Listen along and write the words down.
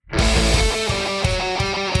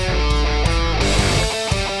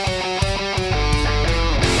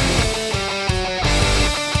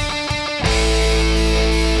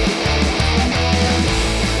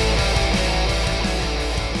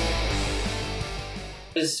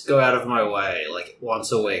just go out of my way, like,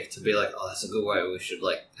 once a week to be like, oh, that's a good way we should,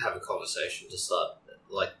 like, have a conversation to start,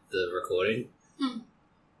 like, the recording.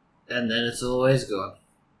 And then it's always gone.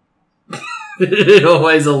 It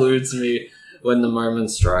always eludes me when the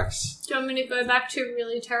moment strikes. Do you want me to go back to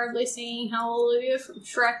really terribly singing Hallelujah from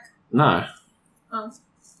Shrek? No. Oh.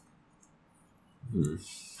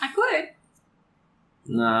 I could.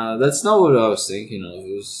 Nah, that's not what I was thinking of.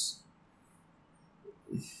 It was...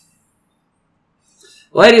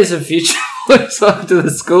 Ladies of Future, welcome to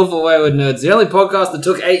the School for Wayward Nerds, the only podcast that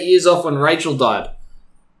took 8 years off when Rachel died.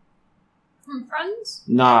 From Friends?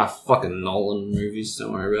 Nah, fucking Nolan movies,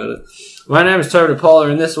 don't worry about it. My name is Toby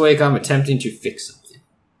DePaula, and this week I'm attempting to fix something.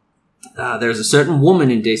 There's a certain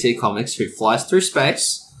woman in DC Comics who flies through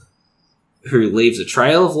space, who leaves a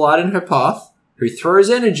trail of light in her path, who throws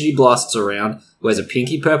energy blasts around, wears a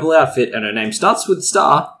pinky purple outfit, and her name starts with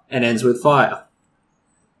Star and ends with Fire.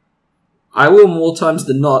 I will more times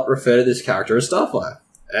than not refer to this character as Starfire.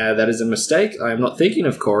 That is a mistake. I am not thinking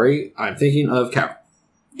of Corey, I'm thinking of Carol.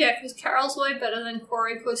 Yeah, because Carol's way better than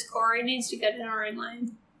Corey, because Corey needs to get in her own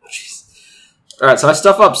lane. Jeez. Alright, so I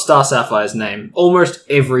stuff up Star Sapphire's name almost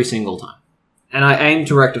every single time. And I aim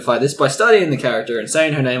to rectify this by studying the character and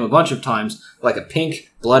saying her name a bunch of times like a pink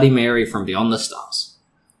Bloody Mary from Beyond the Stars.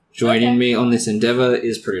 Joining me on this endeavour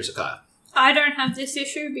is producer Kyle. I don't have this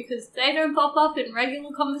issue because they don't pop up in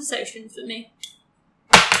regular conversation for me.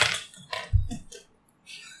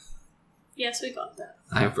 Yes, we got that.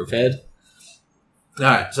 I am prepared.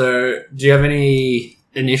 Alright, so do you have any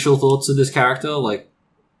initial thoughts of this character? Like,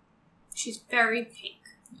 she's very pink.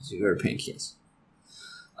 She's very pink, yes.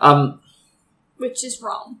 Which is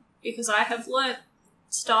wrong, because I have learnt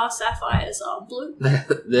Star Sapphires are blue.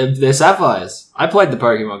 They're sapphires. I played the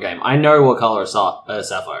Pokemon game. I know what colour a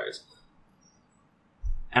sapphire is.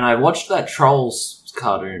 And I watched that Trolls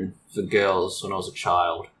cartoon for girls when I was a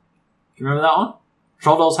child. Do you remember that one?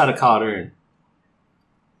 Troll Dolls had a cartoon.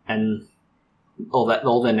 And all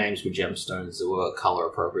their names were gemstones that were colour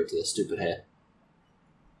appropriate to their stupid hair.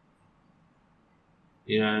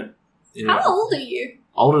 You know. How old are you?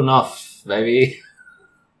 Old enough, baby.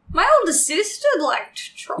 My older sister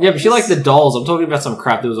liked Trolls. Yeah, but she liked the dolls. I'm talking about some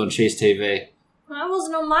crap that was on Cheese TV. I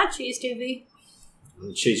wasn't on my Cheese TV.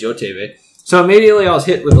 Cheese your TV. So immediately I was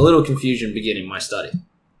hit with a little confusion beginning my study.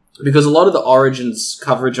 Because a lot of the Origins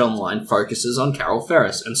coverage online focuses on Carol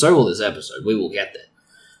Ferris, and so will this episode. We will get there.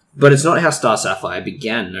 But it's not how Star Sapphire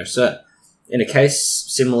began, no sir. In a case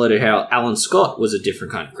similar to how Alan Scott was a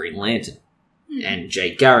different kind of Green Lantern, and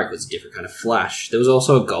Jay Garrick was a different kind of Flash, there was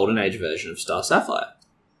also a Golden Age version of Star Sapphire.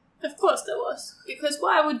 Of course there was. Because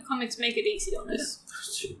why would comics make it easy on us?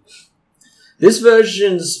 This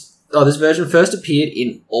version first appeared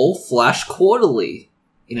in All Flash Quarterly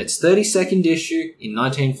in its 32nd issue in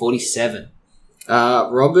 1947.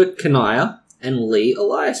 Robert Kanaya and Lee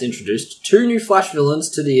Elias introduced two new Flash villains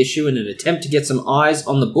to the issue in an attempt to get some eyes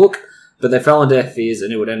on the book, but they fell on deaf ears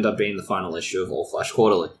and it would end up being the final issue of All Flash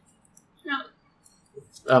Quarterly.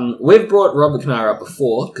 No. We've brought Robert Kanaya up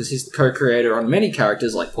before because he's the co-creator on many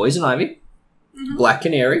characters like Poison Ivy, Black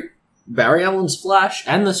Canary, Barry Allen's Flash,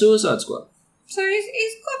 and the Suicide Squad. So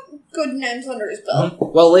he's got good names under his belt.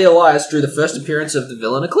 Well, Lee Elias drew the first appearance of the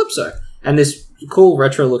villain Eclipso, and this cool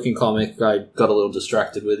retro-looking comic I got a little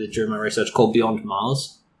distracted with it during my research called Beyond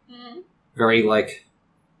Mars. Very, like,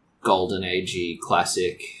 golden agey,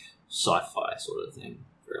 classic sci-fi sort of thing.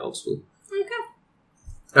 Very old school. Okay.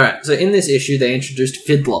 Alright, so in this issue they introduced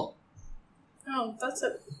Fiddler. Oh, that's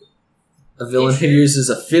a villain who uses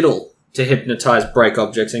a fiddle to hypnotize, break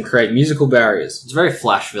objects, and create musical barriers. It's a very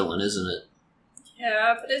Flash villain, isn't it?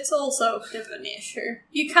 Yeah, but it's also a bit of an issue.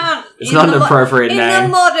 You can't... It's not an appropriate name. In the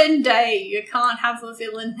modern day, you can't have a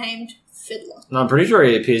villain named Fiddler. No, I'm pretty sure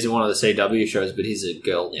he appears in one of the CW shows, but he's a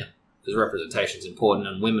girl now. Because representation's important,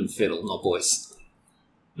 and women fiddle, not boys.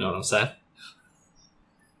 You know what I'm saying?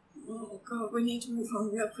 Oh god, we need to move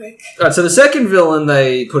on real quick. Alright, so the second villain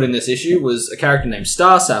they put in this issue was a character named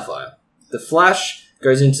Star Sapphire. The Flash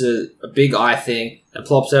goes into a big eye thing and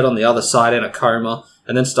plops out on the other side in a coma.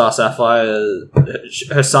 And then Star Sapphire,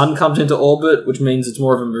 her sun comes into orbit, which means it's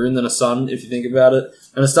more of a moon than a sun, if you think about it.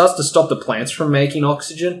 And it starts to stop the plants from making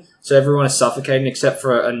oxygen, so everyone is suffocating except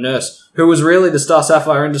for a nurse, who was really the Star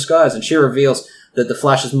Sapphire in disguise. And she reveals that the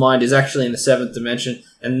Flash's mind is actually in the 7th dimension,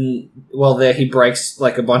 and while there he breaks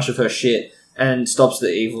like a bunch of her shit and stops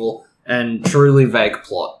the evil, and truly vague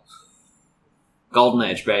plot. Golden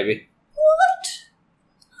Age, baby. What?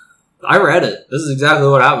 I read it. This is exactly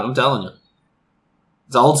what happened, I'm telling you.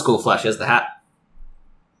 It's old school Flash, he has the hat.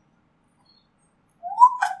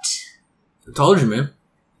 What? I told you, man.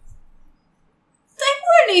 They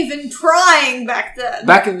weren't weren't even trying back then.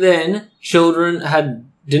 Back then, children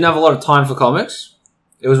didn't have a lot of time for comics.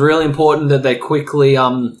 It was really important that they quickly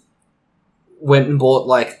went and bought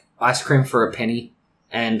like ice cream for a penny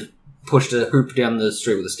and pushed a hoop down the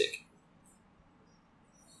street with a stick.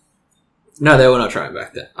 No, they were not trying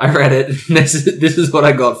back then. I read it. This is what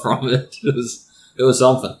I got from it. It was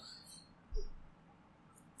something.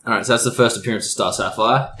 Alright, so that's the first appearance of Star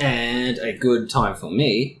Sapphire, and a good time for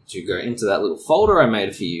me to go into that little folder I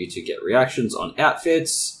made for you to get reactions on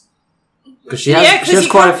outfits. Because she has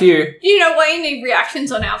quite a few. Do you know why you need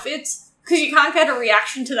reactions on outfits? Because you can't get a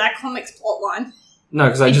reaction to that comic's plotline. No,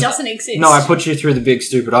 because it doesn't exist. No, I put you through the big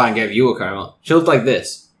stupid eye and gave you a coma. She looked like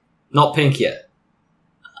this. Not pink yet.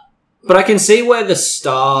 But I can see where the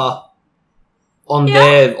star on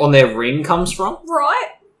their ring comes from. Right.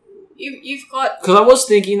 You've got... Because I was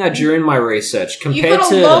thinking that during my research, compared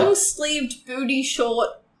to... You've got a long-sleeved booty short...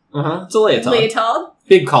 It's a leotard.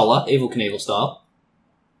 Big collar, Evel Knievel style.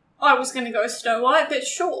 I was going to go Snow White, but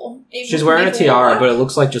sure. She's wearing a tiara, but it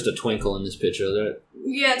looks like just a twinkle in this picture, doesn't it?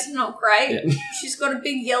 Yeah, it's not great. Yeah. She's got a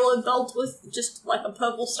big yellow belt with just like a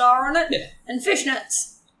purple star on it. Yeah. And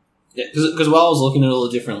fishnets. Yeah, because while I was looking at all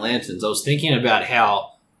the different lanterns, I was thinking about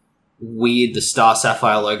how weird the Star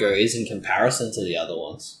Sapphire logo is in comparison to the other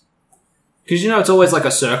ones. Because, it's always like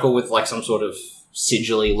a circle with like some sort of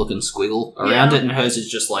sigilly looking squiggle around it, and hers is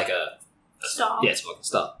just like a star. Yeah, it's like a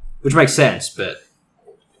star. Which makes sense, but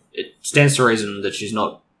it stands to reason that she's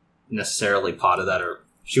not necessarily part of that, or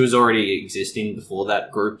she was already existing before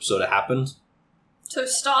that group sort of happened. So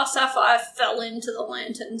Star Sapphire fell into the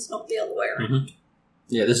lanterns, not the other way around. Mm-hmm.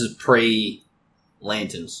 Yeah, this is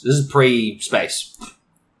pre-lanterns. This is pre-space.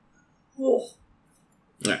 Oh.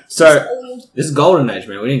 Yeah. So, this is Golden Age,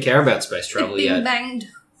 man. We didn't care about space travel yet. Banged.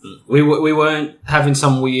 We weren't having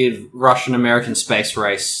some weird Russian-American space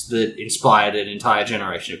race that inspired an entire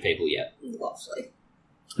generation of people yet. Lovely.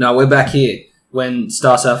 No, we're back here when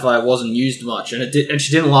Star Sapphire wasn't used much, and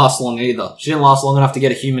she didn't last long either. She didn't last long enough to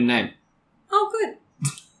get a human name. Oh,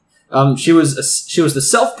 good. She was the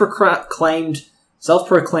self-proclaimed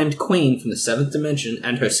queen from the seventh dimension,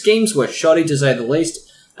 and her schemes were shoddy to say the least,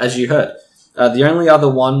 as you heard. The only other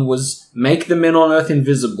one was make the men on Earth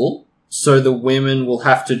invisible, so the women will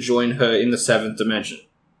have to join her in the seventh dimension.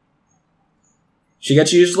 She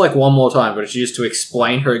gets used like one more time, but it's used to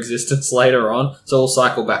explain her existence later on, so we'll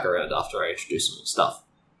cycle back around after I introduce some stuff.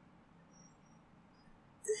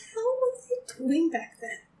 The hell were they doing back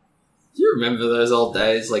then? Do you remember those old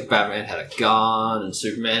days? Like, Batman had a gun, and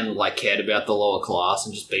Superman, like, cared about the lower class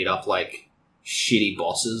and just beat up, like, shitty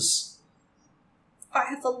bosses? I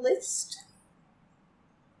have a list.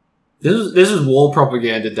 This is war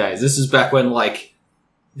propaganda days. This is back when, like,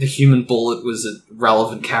 the Human Bullet was a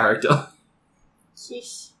relevant character.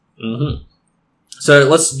 Yes. Mm-hmm. So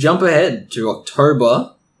let's jump ahead to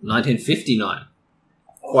October 1959.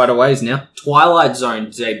 Quite a ways now. Twilight Zone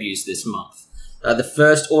debuts this month. The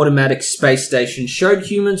first automatic space station showed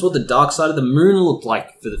humans what the dark side of the moon looked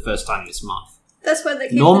like for the first time this month. That's where they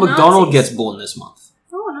keep Norm the Macdonald Nazis. gets born this month.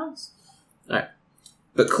 Oh, nice. Alright.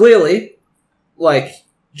 But clearly, like,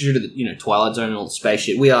 due to the, Twilight Zone and all the space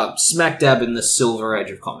shit, we are smack dab in the silver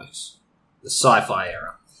age of comics. The sci-fi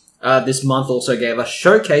era. This month also gave us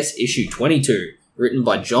Showcase issue 22, written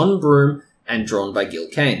by John Broome and drawn by Gil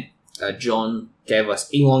Kane. John gave us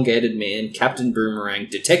Elongated Man, Captain Boomerang,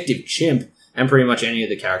 Detective Chimp, and pretty much any of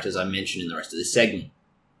the characters I mentioned in the rest of this segment.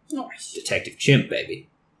 Nice. Detective Chimp, baby.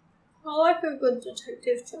 I like a good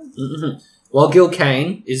Detective Chimp. Mm-hmm. Well, Gil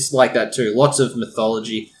Kane is like that too. Lots of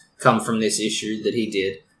mythology come from this issue that he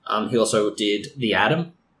did. He also did The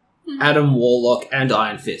Atom, Adam Warlock, and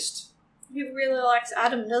Iron Fist. He really likes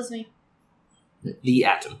Adam, doesn't he? The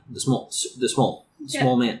Atom, the small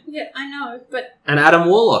man. Yeah, I know, but... And Adam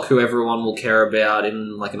Warlock, who everyone will care about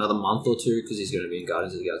in like another month or two, because he's going to be in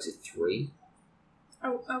Guardians of the Galaxy 3. I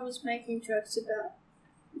was making jokes about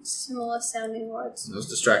similar sounding words. I was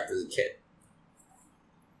distracted as a kid.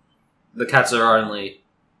 The cats are only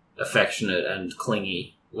affectionate and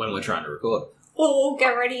clingy when we're trying to record. Or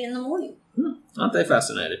get ready in the morning. Aren't they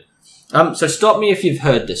fascinated? So stop me if you've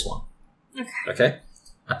heard this one. Okay.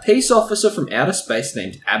 A peace officer from outer space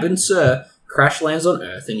named Abin Sur crash lands on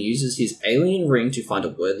Earth and uses his alien ring to find a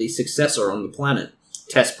worthy successor on the planet.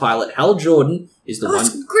 Test pilot Hal Jordan is the one...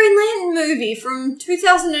 It's a Green Lantern movie from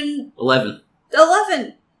 2011.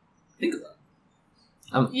 11. Think of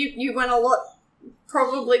that. You went a lot,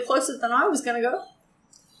 probably closer than I was going to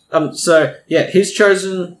go. So, yeah, he's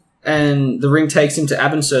chosen, and the ring takes him to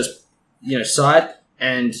Abin Sur's, side,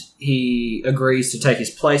 and he agrees to take his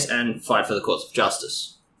place and fight for the cause of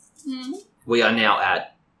justice. Mm-hmm. We are now at,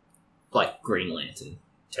 Green Lantern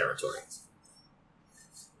territory.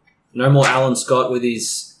 No more Alan Scott with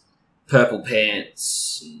his purple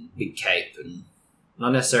pants and big cape and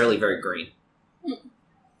not necessarily very green.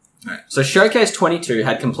 Right. So Showcase 22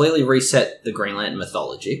 had completely reset the Green Lantern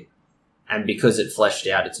mythology, and because it fleshed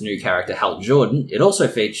out its new character Hal Jordan, it also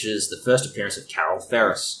features the first appearance of Carol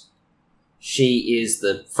Ferris. She is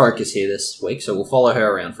the focus here this week, so we'll follow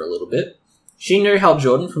her around for a little bit. She knew Hal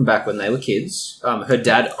Jordan from back when they were kids. Her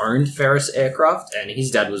dad owned Ferris Aircraft, and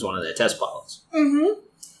his dad was one of their test pilots. Mm-hmm.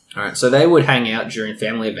 Alright, so they would hang out during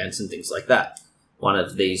family events and things like that. One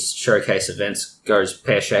of these showcase events goes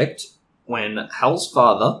pear-shaped when Hal's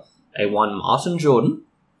father, a one Martin Jordan,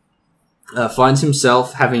 finds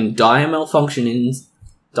himself having dire malfunctions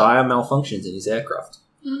in his aircraft.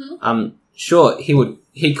 Mm-hmm. Sure,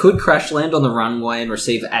 he could crash land on the runway and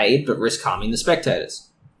receive aid, but risk harming the spectators.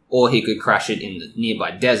 Or he could crash it in the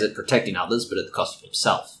nearby desert, protecting others, but at the cost of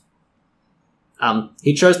himself.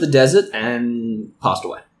 He chose the desert and passed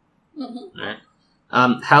away. Mm-hmm. Right.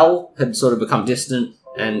 Hal had sort of become distant,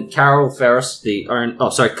 and Carl Ferris, the owner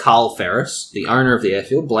of the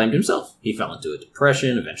airfield, blamed himself. He fell into a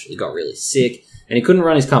depression, eventually got really sick, and he couldn't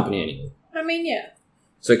run his company anymore. I mean, yeah.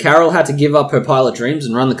 So Carol had to give up her pilot dreams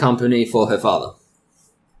and run the company for her father.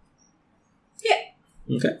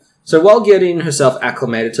 Yeah. Okay. So while getting herself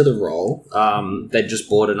acclimated to the role, they'd just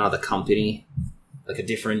bought another company, like a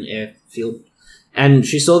different airfield, and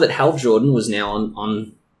she saw that Hal Jordan was now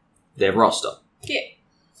on their roster. Yeah.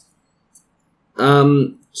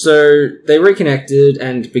 So they reconnected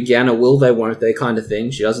and began a will they won't they kind of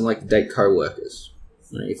thing. She doesn't like to date co-workers.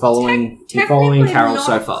 You're following Carol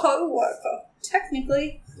so far. Not co-worker.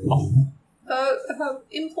 Technically. Her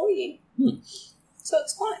employee. So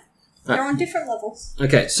it's fine. They're on different levels.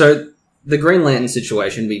 Okay, so the Green Lantern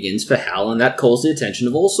situation begins for Hal, and that calls the attention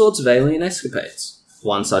of all sorts of alien escapades.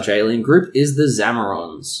 One such alien group is the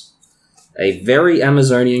Zamarons. A very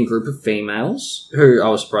Amazonian group of females, who I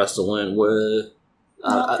was surprised to learn were...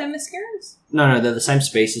 Not Themysciras? No, they're the same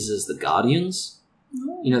species as the Guardians.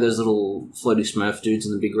 Oh. You know those little floaty smurf dudes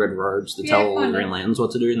in the big red robes that tell all the Green Lanterns what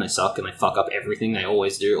to do, and they suck and they fuck up everything they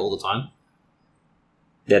always do all the time?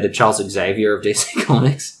 They're the Charles Xavier of DC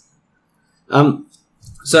Comics.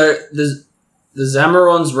 So the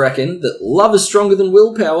Zamarons reckon that love is stronger than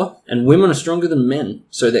willpower and women are stronger than men.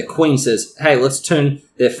 So their queen says, hey, let's turn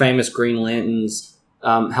their famous Green Lanterns,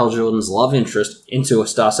 Hal Jordan's love interest, into a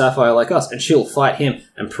Star Sapphire like us, and she'll fight him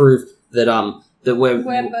and prove that we're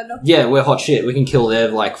better. Yeah, we're hot shit. We can kill their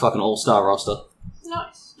like fucking all-star roster.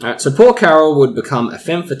 Nice. Alright, so poor Carol would become a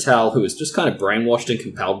femme fatale who was just kind of brainwashed and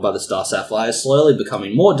compelled by the Star Sapphire, slowly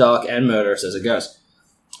becoming more dark and murderous as it goes.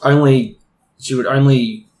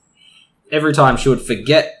 Every time she would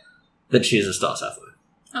forget that she is a Star Sapphire.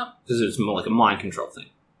 Oh. Because it was more like a mind control thing.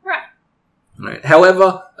 Right.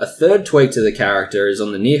 However, a third tweak to the character is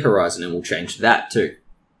on the near horizon and we'll change that too.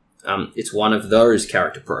 It's one of those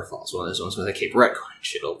character profiles, one of those ones where they keep retconning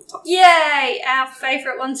shit all the time. Yay! Our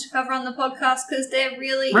favourite ones to cover on the podcast because they're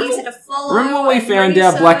really easy to follow. Remember when we found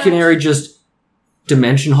out Black Canary just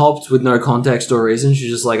dimension hopped with no context or reason?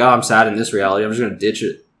 She's just like, oh, I'm sad in this reality, I'm just going to ditch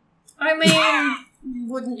it. I mean,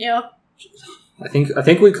 wouldn't you? I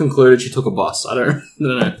think we concluded she took a bus. I don't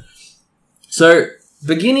know. So,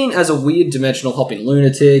 beginning as a weird dimensional hopping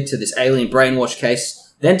lunatic to this alien brainwash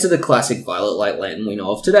case, then to the classic Violet Light Lantern we know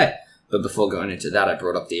of today. But before going into that, I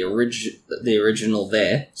brought up the original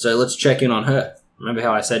there. So let's check in on her. Remember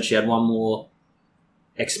how I said she had one more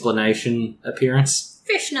explanation appearance?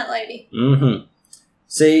 Fishnet lady. Mm-hmm.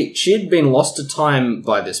 See, she'd been lost to time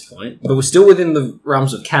by this point, but was still within the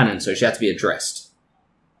realms of canon, so she had to be addressed.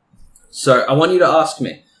 So I want you to ask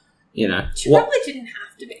me, She probably didn't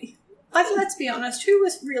have to be. Like, let's be honest, who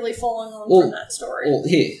was really following on from that story? Well,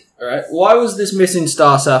 here, alright, why was this missing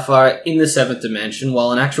Star Sapphire in the 7th dimension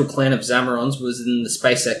while an actual clan of Zamarons was in the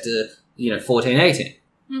space sector, 1418?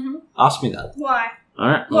 Mm-hmm. Ask me that. Why?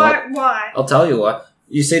 Alright. Why? I'll tell you why.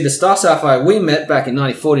 You see, the Star Sapphire we met back in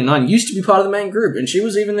 1949 used to be part of the main group, and she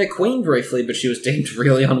was even their queen briefly, but she was deemed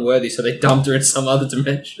really unworthy, so they dumped her in some other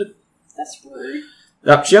dimension. That's rude.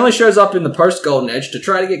 She only shows up in the post-Golden Age to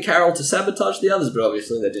try to get Carol to sabotage the others, but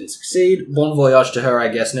obviously they didn't succeed. Bon voyage to her, I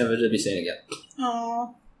guess, never to be seen again.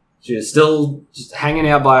 Aww. She was still just hanging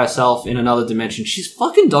out by herself in another dimension. She's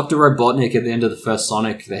fucking Dr. Robotnik at the end of the first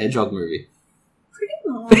Sonic the Hedgehog movie. Pretty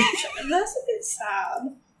much. That's a bit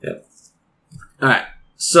sad. Yep. Alright,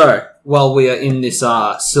 so, while we are in this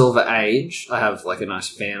Silver Age, I have like a nice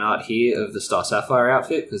fan art here of the Star Sapphire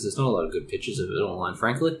outfit, because there's not a lot of good pictures of it online,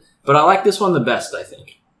 frankly. But I like this one the best, I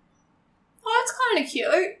think. I that's kind of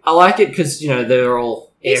cute. I like it because, they're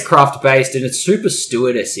all aircraft-based and it's super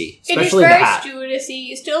stewardessy. Especially it is very the hat. stewardessy.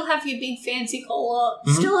 You still have your big fancy collar.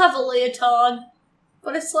 Mhm. Still have a leotard.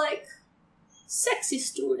 But it's like sexy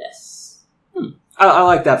stewardess. I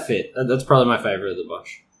like that fit. That's probably my favourite of the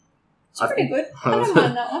bunch. It's pretty good. I don't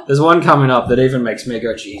mind that one. There's one coming up that even makes me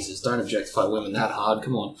go, Jesus, don't objectify women that hard,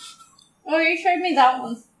 come on. Oh, you showed me that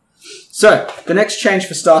one. So, the next change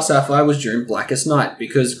for Star Sapphire was during Blackest Night,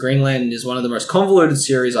 because Green Lantern is one of the most convoluted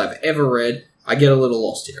series I've ever read. I get a little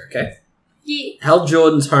lost here, okay? Yeah. Hal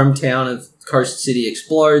Jordan's hometown of Coast City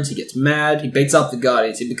explodes, he gets mad, he beats up the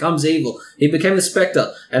Guardians, he becomes evil, he became the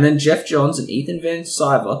Spectre, and then Jeff Johns and Ethan Van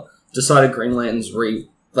Sciver decided Green Lantern's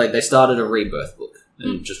they started a rebirth book.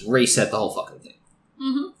 And just reset the whole fucking thing.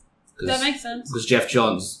 Mm-hmm. That makes sense. Because Jeff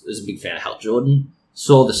Johns is a big fan of Hal Jordan.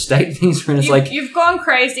 Saw the state things and it's you've gone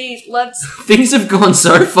crazy. Let's... Things have gone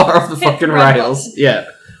so far off the fucking rails. Yeah.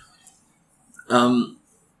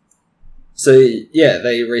 So, yeah,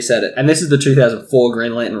 they reset it. And this is the 2004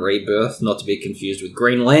 Green Lantern Rebirth, not to be confused with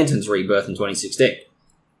Green Lantern's Rebirth in 2016.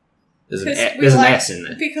 There's an S in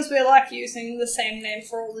there. Because we like using the same name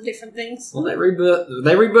for all the different things. Well, they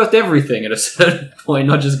rebirthed everything at a certain point,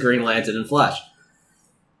 not just Green Lantern and Flash.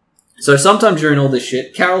 So sometime during all this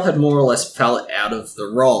shit, Carol had more or less fell out of the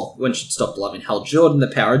role. When she'd stopped loving Hal Jordan,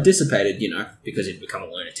 the power had dissipated, because he'd become a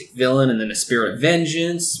lunatic villain and then a spirit of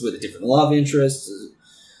vengeance with a different love interest.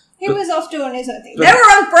 He was off doing his own thing. They were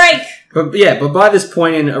on break! But by this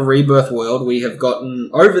point in a rebirth world, we have gotten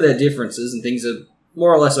over their differences and things are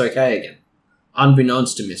more or less okay again.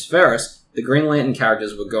 Unbeknownst to Miss Ferris, the Green Lantern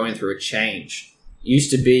characters were going through a change.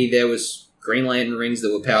 Used to be there was Green Lantern rings that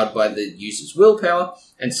were powered by the user's willpower,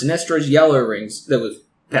 and Sinestro's yellow rings that were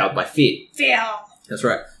powered by fear. Fear. That's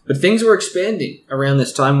right. But things were expanding. Around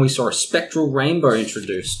this time, we saw a spectral rainbow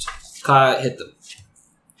introduced. Kaya hit them.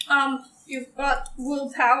 You've got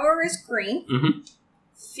willpower is green. Mm-hmm.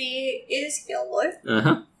 Fear is yellow.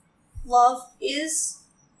 Uh-huh. Love is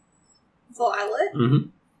violet. Mm-hmm.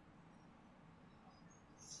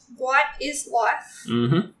 White is life.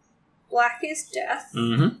 Mm-hmm. Black is death.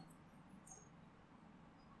 Mm-hmm.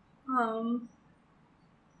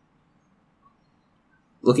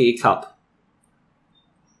 Look at your cup.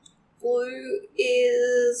 Blue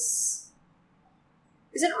is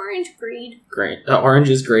it orange greed? Green. Orange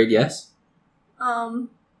is greed, yes. I'm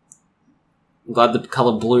glad the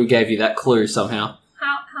colour blue gave you that clue somehow.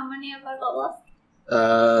 How many have I got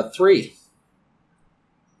left? 3.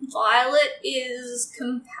 Violet is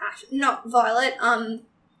compassion. Not violet.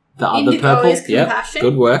 The other indigo purple. is compassion. Yep.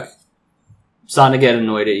 Good work. Starting to get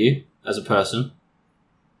annoyed at you as a person.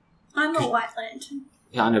 I'm a white lantern.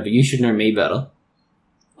 Yeah, I know, but you should know me better.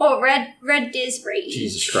 Oh, red is rage.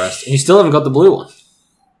 Jesus Christ. And you still haven't got the blue one.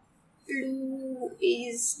 Blue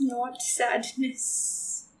is not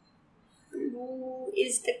sadness. Blue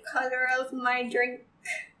is the color of my drink.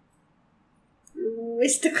 Blue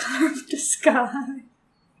is the color of the sky.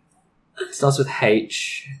 Starts with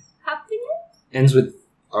H. Happiness? Ends with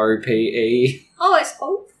O-P-E. Oh, it's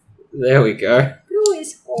hope. There we go. Blue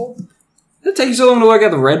is hope. It'll take you so long to work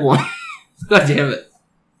out the red one. God damn it.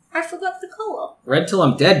 I forgot the colour. Red till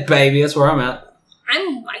I'm dead, baby. That's where I'm at.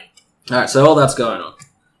 I'm white. Alright, so all that's going on.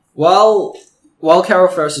 While Carol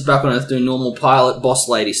Ferris is back on Earth doing normal pilot boss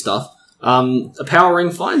lady stuff, a power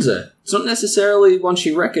ring finds her. It's not necessarily one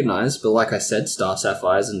she recognised, but like I said, Star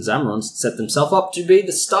Sapphires and Zamrons set themselves up to be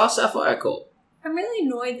the Star Sapphire Corps. I'm really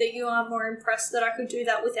annoyed that you are more impressed that I could do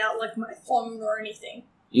that without, my phone or anything.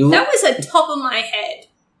 That was at top of my head.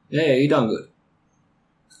 Yeah, you done good.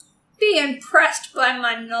 Be impressed by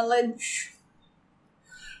my knowledge.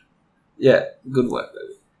 Yeah, good work,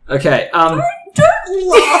 baby. Okay, Don't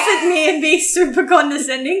laugh at me and be super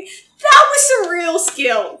condescending. That was a real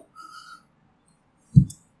skill.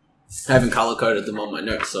 I haven't colour-coded them on my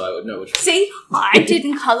notes, so I would know which one. See, I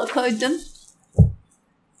didn't colour-code them.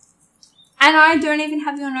 And I don't even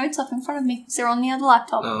have your notes up in front of me because they're on the other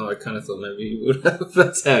laptop. Oh, I kind of thought maybe you would have.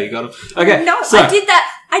 That's how you got them. Okay, no, so, I did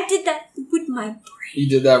that with my brain. You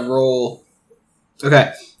did that raw.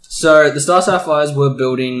 Okay, so the Star Sapphires were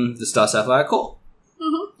building the Star Sapphire Corps.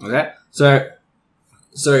 Mm-hmm. Okay,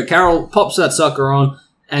 so Carol pops that sucker on,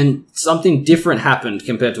 and something different happened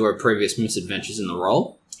compared to her previous misadventures in the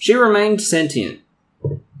role. She remained sentient.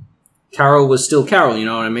 Carol was still Carol, you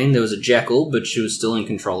know what I mean? There was a Jekyll, but she was still in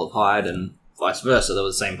control of Hyde, and vice versa. They were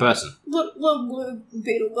the same person. Little blue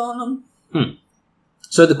beetle going on.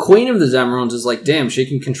 So the Queen of the Zamrons is like, damn, she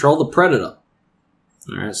can control the Predator.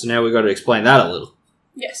 Alright, so now we've got to explain that a little.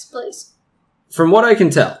 Yes, please. From what I can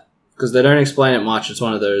tell, because they don't explain it much, it's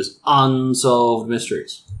one of those unsolved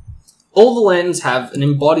mysteries. all the lanterns have an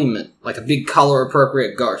embodiment, like a big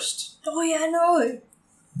colour-appropriate ghost. Oh, yeah, I know.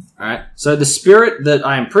 Alright, so the spirit that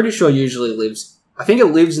I am pretty sure usually lives... I think it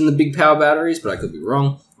lives in the big power batteries, but I could be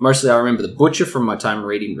wrong. Mostly I remember the Butcher from my time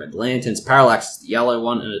reading Red Lanterns, Parallax is the yellow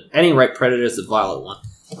one, and at any rate Predator is the violet one.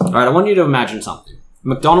 Alright, I want you to imagine something.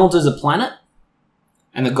 McDonald's is a planet,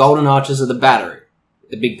 and the Golden Arches are the battery.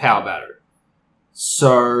 The big power battery.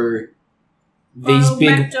 So... These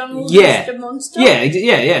big... McDonald's is the monster? Yeah,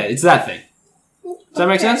 it's that thing. Does that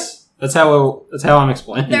make sense? That's how I'm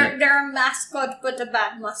explaining it. They're a mascot, but a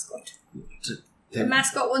bad mascot. The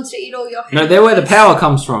mascot wants to eat all your No, they're where the power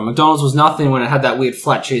comes from. McDonald's was nothing when it had that weird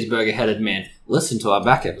flat cheeseburger-headed man. Listen to our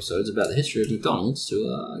back episodes about the history of McDonald's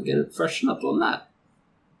to get it freshened up on that.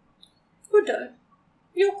 We don't.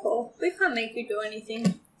 You're cool. We can't make you do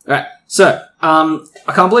anything. Alright, so,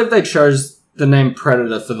 I can't believe they chose the name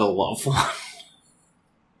Predator for the love one.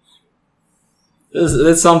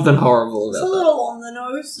 There's something horrible about that. It's a little on the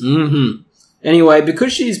nose. Mm-hmm. Anyway,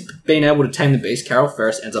 because she's been able to tame the beast, Carol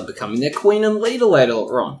Ferris ends up becoming their queen and leader later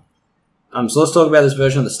on. So let's talk about this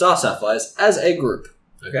version of the Star Sapphires as a group.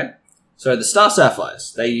 Okay? So the Star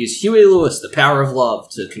Sapphires, they use Huey Lewis, the power of love,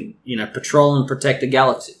 to patrol and protect the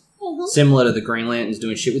galaxy. Mm-hmm. Similar to the Green Lanterns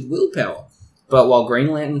doing shit with willpower. But while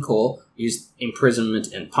Green Lantern Corps used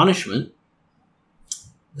imprisonment and punishment,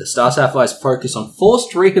 the Star Sapphires focus on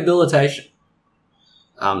forced rehabilitation.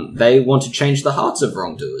 They want to change the hearts of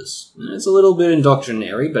wrongdoers. It's a little bit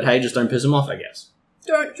indoctrinary, but hey, just don't piss them off, I guess.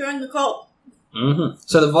 Don't join the cult. Mm-hmm.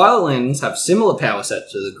 So the Violet Lanterns have similar power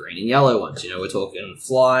sets to the green and yellow ones. We're talking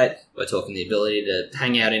flight, we're talking the ability to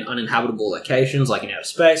hang out in uninhabitable locations, like in outer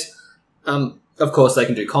space. Of course, they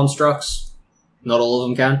can do constructs. Not all of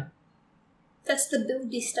them can. That's the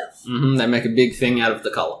buildy stuff. Mm-hmm. They make a big thing out of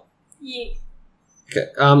the colour. Yeah.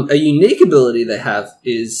 Okay. A unique ability they have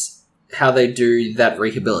is how they do that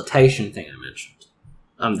rehabilitation thing I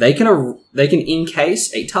mentioned. They can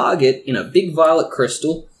encase a target in a big violet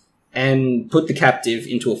crystal and put the captive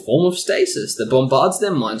into a form of stasis that bombards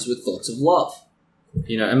their minds with thoughts of love.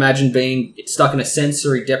 Imagine being stuck in a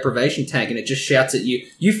sensory deprivation tank and it just shouts at you,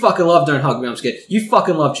 "You fucking love Don't Hug Me, I'm Scared. You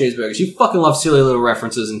fucking love cheeseburgers. You fucking love silly little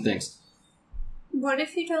references and things." What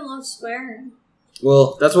if you don't love swearing?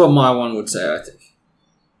 Well, that's what my one would say, I think.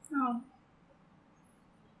 Oh.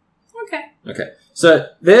 Okay. So,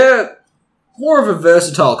 they're more of a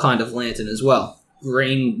versatile kind of lantern as well.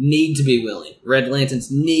 Green need to be willing. Red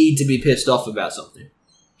lanterns need to be pissed off about something.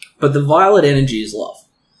 But the violet energy is love.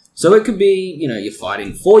 So it could be, you're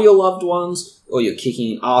fighting for your loved ones, or you're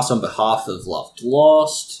kicking ass on behalf of loved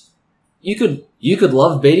lost. You could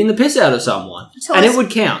love beating the piss out of someone, so and it would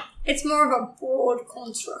count. It's more of a broad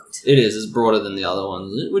construct. It is. It's broader than the other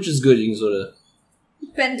ones, which is good. You can sort of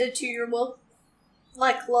bend it to your will.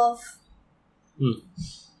 Like love.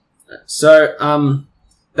 So,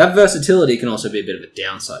 that versatility can also be a bit of a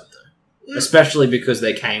downside, though. Especially because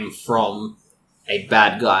they came from a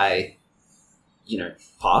bad guy,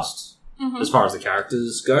 past, as far as the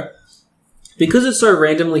characters go. Because it's so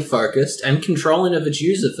randomly focused and controlling of its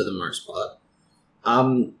user for the most part,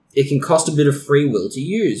 it can cost a bit of free will to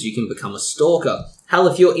use. You can become a stalker. Hell,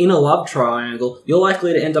 if you're in a love triangle, you're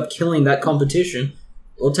likely to end up killing that competition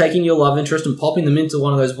or taking your love interest and popping them into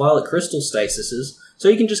one of those violet crystal stasises so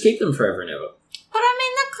you can just keep them forever and ever. But I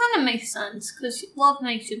mean, that kind of makes sense, because love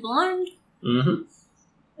makes you blind. Mm-hmm.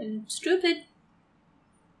 And stupid.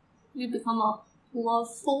 You become a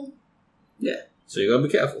loveful. Yeah, so you gotta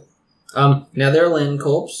be careful. Now they're a land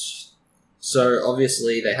corpse, so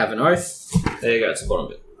obviously they have an oath. There you go, it's the bottom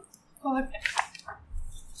bit. Oh, okay.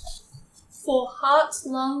 For hearts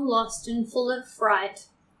long lost and full of fright,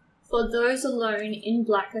 for those alone in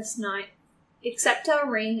blackest night, accept our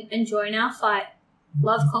ring and join our fight.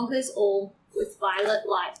 Love conquers all with violet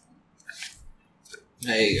light.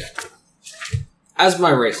 There you go. As my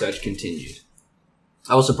research continued,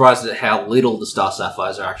 I was surprised at how little the Star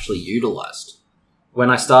Sapphires are actually utilised. When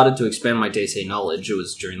I started to expand my DC knowledge, it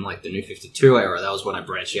was during the New 52 era. That was when I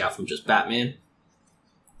branched out from just Batman.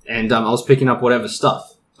 And I was picking up whatever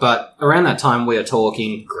stuff. But around that time, we are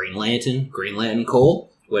talking Green Lantern Corps.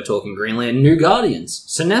 We're talking Green Lantern New Guardians.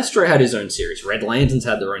 Sinestro had his own series. Red Lanterns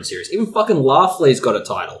had their own series. Even fucking Laughly's got a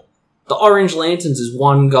title. The Orange Lanterns is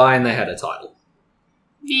one guy and they had a title.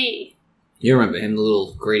 Yeah. You remember him, the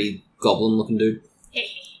little greedy goblin-looking dude?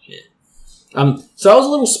 Yeah. So I was a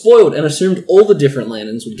little spoiled and assumed all the different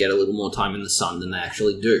lanterns would get a little more time in the sun than they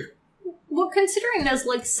actually do. Well, considering there's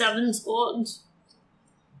 7 squads.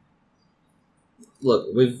 Look,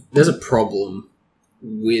 there's a problem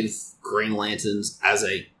with Green Lanterns as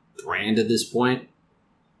a brand at this point.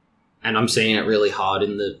 And I'm seeing it really hard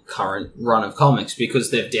in the current run of comics because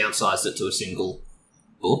they've downsized it to a single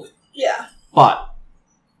book. Yeah. But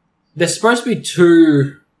there's supposed to be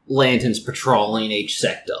 2 lanterns patrolling each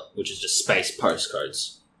sector, which is just space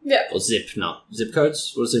postcodes. Yeah. Or zip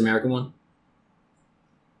codes? What is the American one?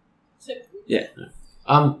 Zip. Yeah.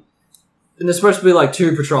 And there's supposed to be like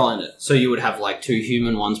 2 patrolling it. So you would have like 2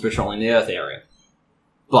 human ones patrolling the Earth area.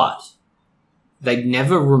 But they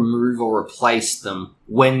never remove or replace them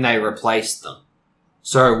when they replace them.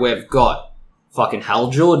 So we've got fucking Hal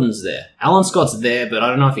Jordan's there. Alan Scott's there, but I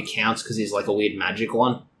don't know if he counts because he's like a weird magic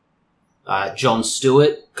one. John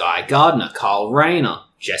Stewart, Guy Gardner, Carl Rayner,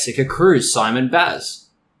 Jessica Cruz, Simon Baz.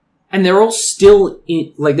 And they're all still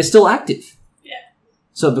they're still active. Yeah.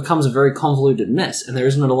 So it becomes a very convoluted mess, and there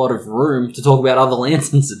isn't a lot of room to talk about other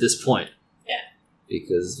lanterns at this point. Yeah.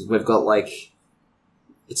 Because we've got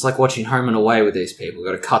it's like watching Home and Away with these people. We've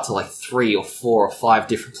got to cut to 3 or 4 or 5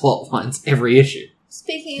 different plot lines every issue.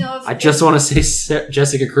 Speaking of... I just want to see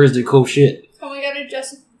Jessica Cruz do cool shit. Can we go to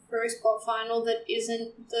Jessica Cruz plot final that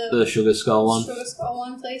isn't the Sugar Skull one? Sugar Skull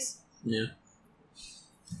one, please. Yeah.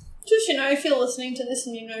 Just, if you're listening to this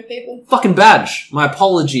and you know people. Fucking Badge! My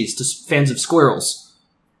apologies to fans of squirrels.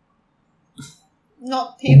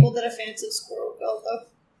 Not people that are fans of Squirrel Girl, though.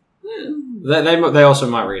 Yeah. They also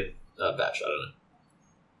might read Badge, I don't know.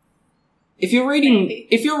 If you're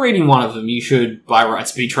reading one of them, you should, by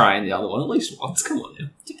rights, be trying the other one at least once. Come on now.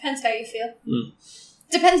 Depends how you feel.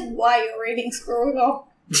 Depends why you're reading Squirrel Girl.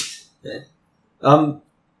 Yeah.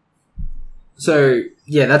 So,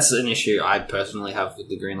 yeah, that's an issue I personally have with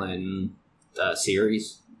the Green Lantern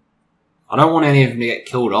series. I don't want any of them to get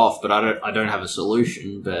killed off, but I don't have a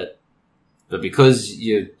solution, but because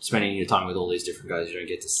you're spending your time with all these different guys, you don't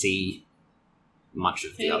get to see much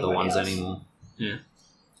of the other ones anymore. Yeah.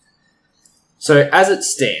 So, as it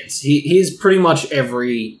stands, here's pretty much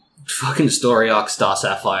every fucking story arc Star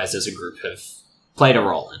Sapphires as a group have played a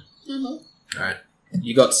role in. Mm-hmm. Alright.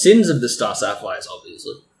 You got Sins of the Star Sapphires,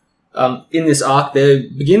 obviously. In this arc, they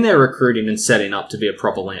begin their recruiting and setting up to be a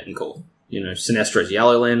proper Lantern Corps. Sinestro's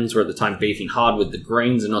Yellow Lanterns were at the time beefing hard with the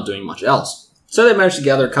Greens and not doing much else. So they managed to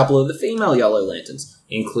gather a couple of the female Yellow Lanterns,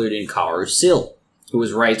 including Karu Sil, who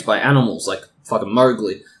was raised by animals like fucking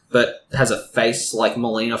Mowgli, but has a face like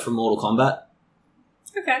Melina from Mortal Kombat.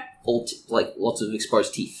 Okay. Lots of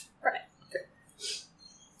exposed teeth. Right. Okay.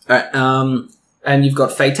 Alright, and you've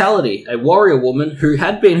got Fatality, a warrior woman who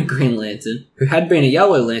had been a Green Lantern, who had been a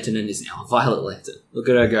Yellow Lantern, and is now a Violet Lantern. Look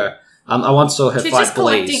at her go. I once saw her fight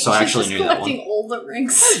Blaze, so I actually knew that one. She's collecting all the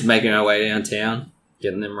rings. Making her way downtown,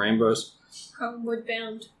 getting them rainbows. Homeward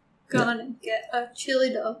bound. Gonna get a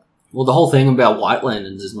chili dog. Well, the whole thing about White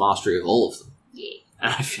Lanterns is mastery of all of them. Yeah.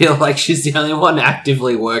 And I feel like she's the only one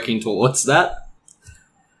actively working towards that.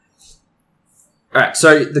 Alright,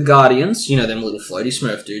 so the Guardians, them little floaty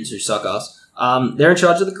smurf dudes who suck ass, they're in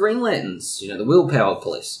charge of the Green Lanterns, the willpower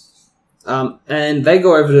police. And they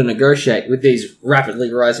go over to negotiate with these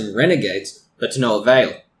rapidly rising renegades, but to no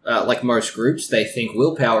avail. Like most groups, they think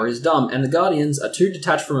willpower is dumb, and the Guardians are too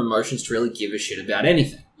detached from emotions to really give a shit about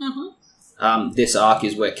anything. Mm-hmm. This arc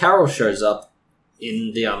is where Carol shows up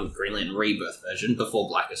in the Green Lantern Rebirth version before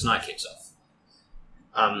Blackest Night kicks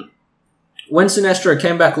off. When Sinestro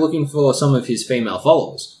came back looking for some of his female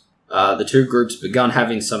followers, the two groups begun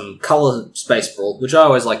having some colour space brawl, which I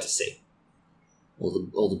always like to see.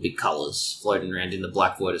 All the big colours floating around in the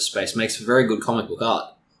black void of space makes for very good comic book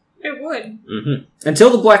art. It would. Mm-hmm.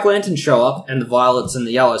 Until the Black Lanterns show up, and the Violets and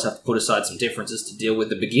the Yellows have to put aside some differences to deal with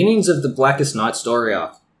the beginnings of the Blackest Night story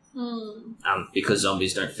arc. Because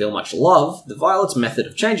zombies don't feel much love, the Violets' method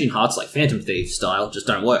of changing hearts, like Phantom Thief style, just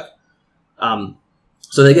don't work.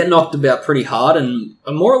 So they get knocked about pretty hard and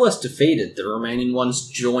are more or less defeated. The remaining ones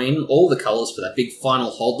join all the colours for that big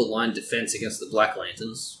final hold-the-line defence against the Black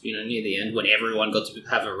Lanterns, near the end, when everyone got to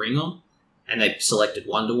have a ring on. And they selected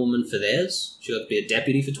Wonder Woman for theirs. She got to be a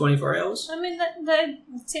deputy for 24 hours. I mean, they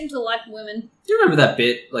seem to like women. Do you remember that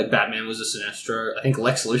bit? Like, Batman was a Sinestro. I think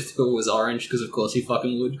Lex Luthor was orange, because of course he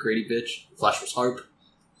fucking would. Greedy bitch. Flash was Hope.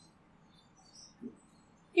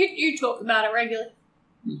 You talk about it regularly.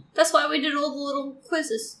 That's why we did all the little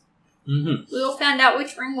quizzes. Mm-hmm. We all found out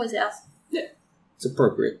which ring was ours. Yeah. It's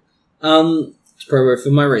appropriate. It's appropriate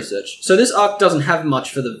for my research. So this arc doesn't have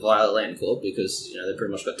much for the Violet Lantern Corps because, they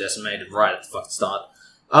pretty much got decimated right at the fucking start.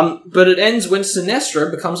 But it ends when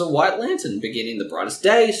Sinestro becomes a White Lantern, beginning the Brightest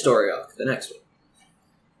Day story arc, the next one.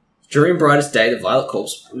 During Brightest Day, the Violet Corps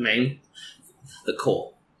remain the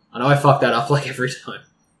Corps. I know I fuck that up like every time.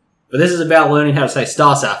 But this is about learning how to say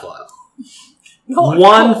Star Sapphire.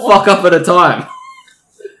 One fuck up at a time.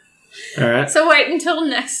 Alright. So wait until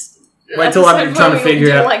next Wait till I'm trying to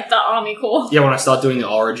figure out... like, the Army Corps. Yeah, when I start doing the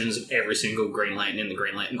origins of every single Green Lantern in the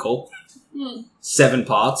Green Lantern Corps. 7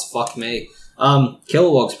 parts, fuck me.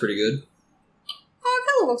 Kilowog's pretty good. Oh,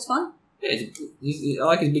 Kilowog's fun. Yeah, I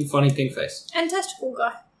like his big funny pink face. And Testicle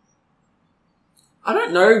Guy. I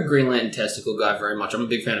don't know Green Lantern Testicle Guy very much. I'm a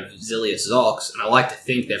big fan of Zilius Zox, and I like to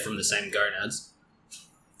think they're from the same gonads.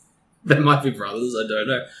 They might be brothers, I don't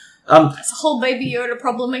know. That's a whole Baby Yoda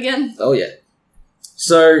problem again. Oh, yeah.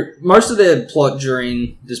 So, most of their plot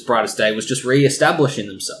during this brightest day was just re-establishing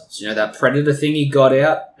themselves. You know, that Predator thing he got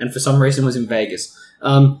out, and for some reason was in Vegas.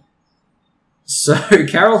 So,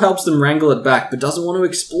 Carol helps them wrangle it back, but doesn't want to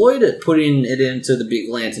exploit it, putting it into the big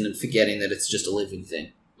lantern and forgetting that it's just a living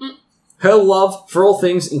thing. Her love for all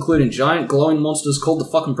things, including giant glowing monsters called the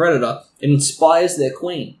fucking Predator, inspires their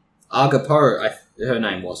queen. Agapo, her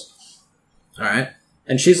name was. Alright?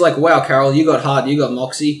 And she's like, wow, Carol, you got heart, you got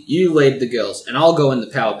moxie, you lead the girls, and I'll go in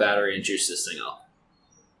the power battery and juice this thing up.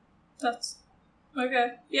 That's...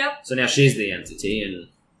 okay, yep. So now she's the entity, and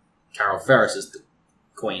Carol Ferris is the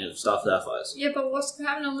queen of Star Sapphires. Yeah, but what's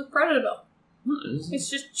happening with Predator? It's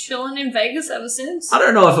just chilling in Vegas ever since. I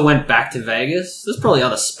don't know if it went back to Vegas. There's probably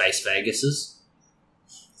other Space Vegases.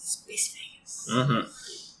 Space Vegas. Mm-hmm.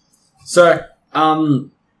 So,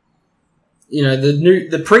 you know,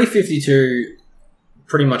 the pre-52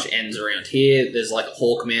 pretty much ends around here. There's like a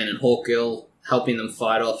Hawkman and Hawkgirl helping them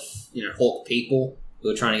fight off, you know, Hawk people who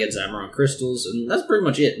are trying to get Zamaron crystals, and that's pretty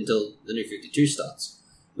much it until the New 52 starts,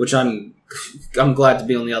 which I'm glad to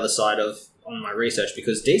be on the other side of on my research,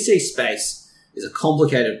 because DC Space is a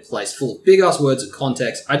complicated place full of big-ass words and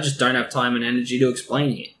context I just don't have time and energy to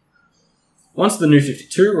explain here. Once the New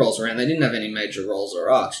 52 rolls around, they didn't have any major roles or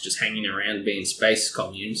arcs, just hanging around being space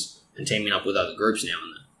communes and teaming up with other groups now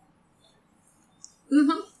and then.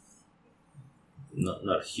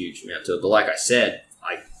 Not a huge amount to it, but like I said,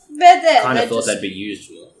 I kind of thought they'd be used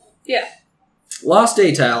more. Yeah. Last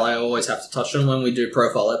detail I always have to touch on when we do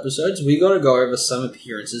profile episodes, we got to go over some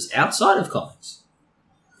appearances outside of comics.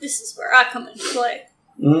 This is where I come into play.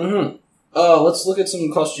 Mm-hmm. Oh, let's look at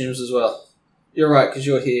some costumes as well. You're right, because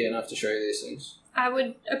you're here and I have to show you these things. I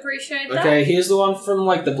would appreciate that. Okay, here's the one from,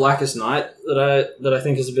 like, The Blackest Night that I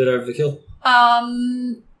think is a bit overkill.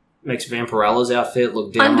 Makes Vampirella's outfit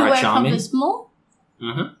look downright charming. Underwear covers more?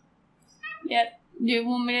 Mm-hmm. Yeah. Do you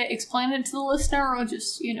want me to explain it to the listener, or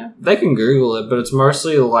just, you know? They can Google it, but it's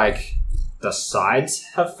mostly, like, the sides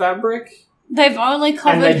have fabric. They've only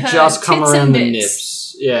covered her and they just come tits around and the bits.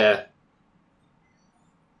 nips. Yeah.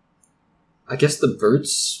 I guess the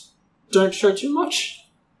boots don't show too much.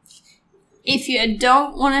 If you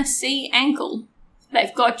don't want to see ankle,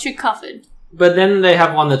 they've got you covered. But then they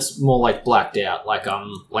have one that's more like blacked out, like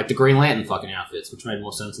the Green Lantern fucking outfits, which made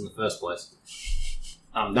more sense in the first place.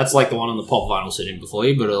 That's like the one on the pop vinyl sitting before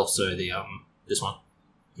you, but also the this one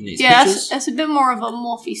in these pictures. That's a bit more of a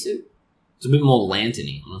Morphe suit. It's a bit more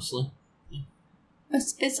lantern-y, honestly.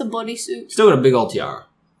 It's a bodysuit. Still got a big old tiara.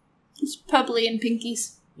 It's purpley and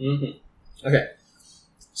pinkies. Mm-hmm. Okay.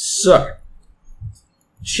 So,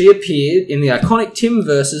 she appeared in the iconic Tim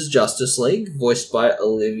vs. Justice League, voiced by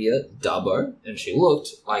Olivia Darbo, and she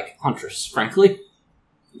looked like Huntress, frankly.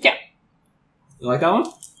 Yeah. You like that one?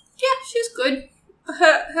 Yeah, she's good.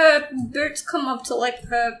 Her boots come up to, like,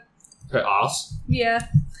 her ass? Yeah.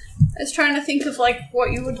 I was trying to think of, like,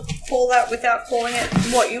 what you would call that without calling it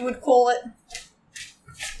what you would call it.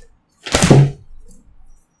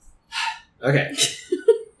 Okay.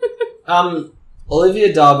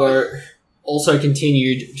 Olivia Darbo also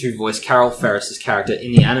continued to voice Carol Ferris' character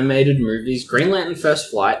in the animated movies Green Lantern First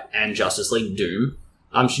Flight and Justice League Doom.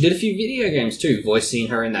 She did a few video games too, voicing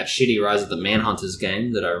her in that shitty Rise of the Manhunters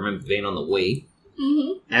game that I remember being on the Wii.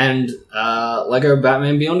 Mm-hmm. And Lego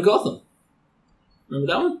Batman Beyond Gotham.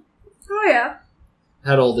 Remember that one? Oh, yeah.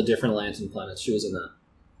 Had all the different Lantern planets. She was in that.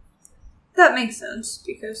 That makes sense,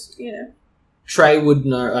 because, you know.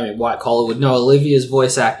 White Collar would know Olivia's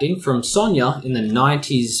voice acting from Sonya in the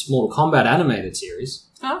 90s Mortal Kombat animated series.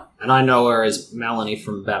 Oh. And I know her as Melanie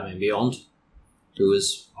from Batman Beyond, who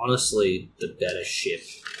is honestly the better ship.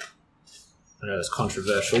 I know that's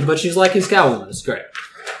controversial, but she's like his Catwoman. It's great.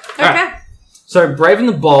 Okay. Right. So, Brave and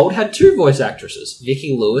the Bold had 2 voice actresses,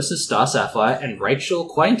 Vicki Lewis as Star Sapphire and Rachel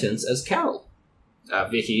Acquaintance as Carol.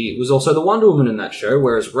 Vicki was also the Wonder Woman in that show,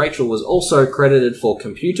 whereas Rachel was also credited for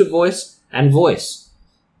computer voice and voice.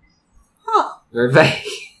 Huh. Very vague.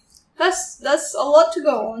 That's a lot to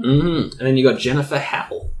go on. Mm-hmm. And then you got Jennifer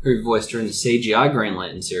Howell, who voiced her in the CGI Green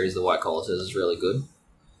Lantern series the White Collar says is really good.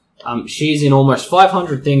 She's in almost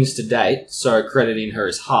 500 things to date, so crediting her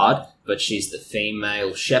is hard, but she's the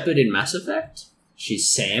female Shepard in Mass Effect. She's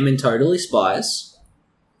Sam in Totally Spies.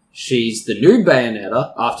 She's the new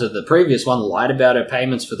Bayonetta after the previous one lied about her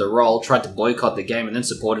payments for the role, tried to boycott the game, and then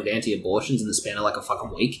supported anti-abortions in the span of like a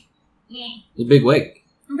fucking week. Mm. It was a big week.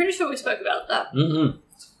 I'm pretty sure we spoke about that.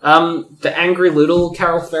 Mm-hmm. The angry little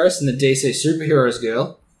Carol Ferris in the DC superhero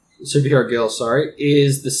girl,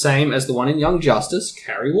 is the same as the one in Young Justice,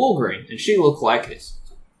 Carrie Walgreen, and she looked like this.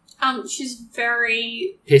 She's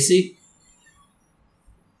very Pissy?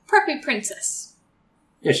 preppy princess.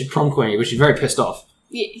 Yeah, she's prom queen, but she's very pissed off.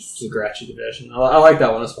 Yes. It's a grouchy version. I like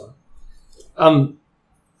that one, it's fun.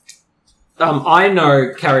 I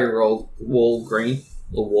know Carrie Walgreen,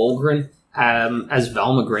 as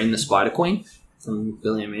Velma Green, the Spider Queen from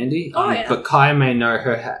Billy and Mandy. Oh, yeah. But Kai may know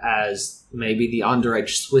her as maybe the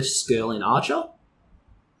underage Swiss girl in Archer.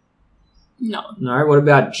 No. No? What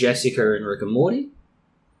about Jessica in Rick and Morty?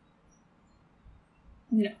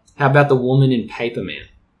 No. How about the woman in Paperman?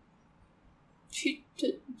 She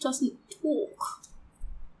doesn't talk.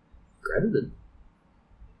 Credited.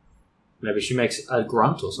 Maybe she makes a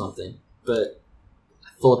grunt or something. But I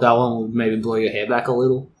thought that one would maybe blow your hair back a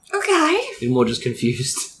little. Okay. Be more just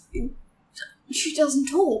confused. She doesn't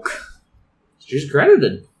talk. She's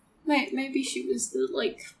credited. Maybe she was the,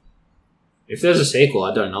 like... If there's a sequel,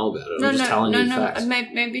 I don't know about it. I'm just telling you facts.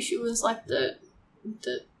 Maybe she was, like, the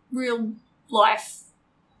real life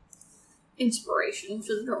inspiration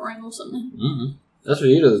for the drawing or something. Mm-hmm. That's for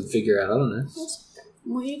you to figure out. I don't know. That's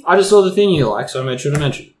weird. I just saw the thing you like, so I made sure to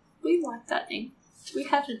mention it. We like that thing. We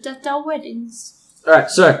had it at our weddings. Alright,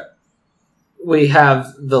 so we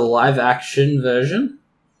have the live-action version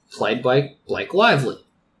played by Blake Lively,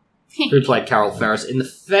 who played Carol Ferris in the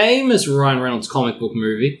famous Ryan Reynolds comic book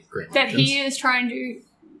movie, Green that Lanterns. he is trying to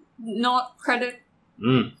not credit.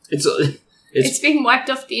 It's being wiped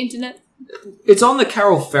off the internet. It's on the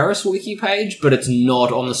Carol Ferris wiki page, but it's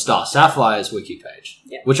not on the Star Sapphire's wiki page,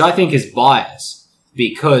 which I think is bias,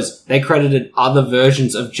 because they credited other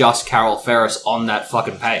versions of just Carol Ferris on that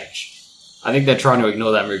fucking page. I think they're trying to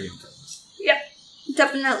ignore that movie on purpose. Yep,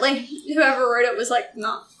 definitely. Whoever wrote it was like,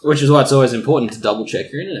 nah. Which is why it's always important to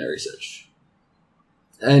double-check your internet research.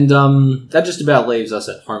 And that just about leaves us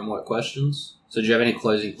at homework questions. So do you have any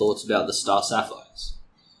closing thoughts about the Star Sapphires?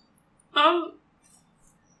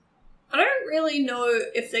 I don't really know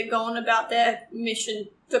if they're going about their mission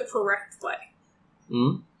the correct way.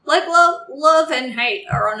 Mm? Like, love and hate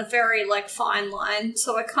are on a very, like, fine line,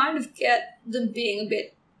 so I kind of get them being a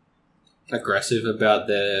bit... aggressive about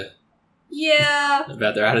their... Yeah.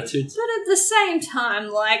 About their attitudes. But at the same time,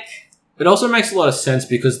 like... It also makes a lot of sense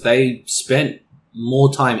because they spent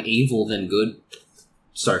more time evil than good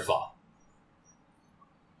so far.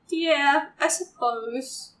 Yeah, I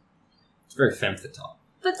suppose. It's very femme fatale.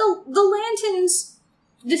 But the lanterns...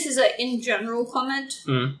 This is a in general comment.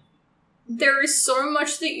 Mm. There is so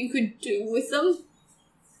much that you could do with them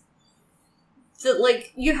that,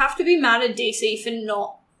 like, you have to be mad at DC for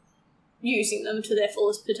not using them to their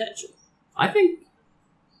fullest potential. I think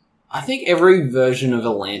every version of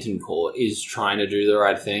a Lantern Corps is trying to do the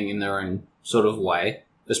right thing in their own sort of way,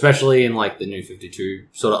 especially in, like, the New 52,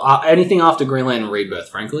 sort of anything after Green Lantern Rebirth,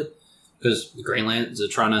 frankly, because the Green Lanterns are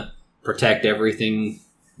trying to protect everything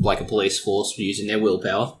like a police force using their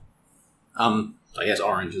willpower. I guess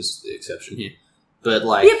Orange is the exception here. But,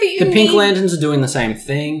 like, the Pink Lanterns are doing the same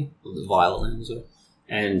thing. The Violet Lanterns are.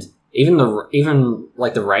 And even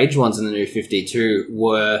the Rage ones in the New 52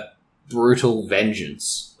 were brutal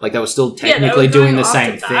vengeance. Like, they were still technically doing the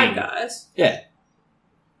same thing. Guys. Yeah.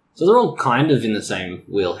 So they're all kind of in the same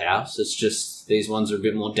wheelhouse. It's just these ones are a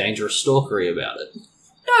bit more dangerous stalkery about it.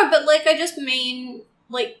 No, but, like, I just mean,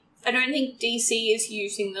 like, I don't think DC is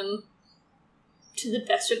using them to the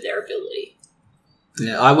best of their ability.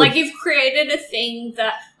 Yeah, I would... Like, you've created a thing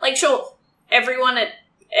that... Like, sure, everyone at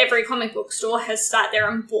every comic book store has sat there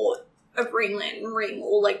and bought a Green Lantern ring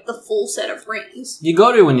or, like, the full set of rings. You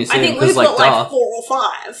got to when you see them, because, like, I think we've got, like, 4 or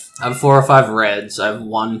 5. I have 4 or 5 reds. I have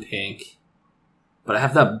 1 pink. But I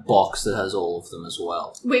have that box that has all of them as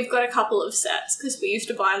well. We've got a couple of sets, because we used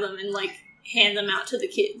to buy them and, like, hand them out to the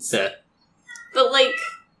kids. Yeah. But, like,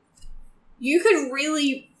 you could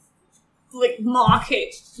really, like,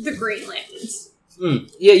 market the Green Lanterns.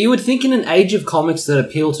 Mm. Yeah, you would think in an age of comics that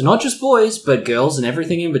appeal to not just boys, but girls and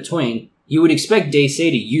everything in between, you would expect DC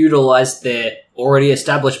to utilize their already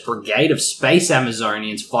established brigade of space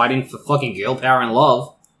Amazonians fighting for fucking girl power and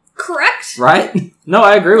love. Correct? Right? No,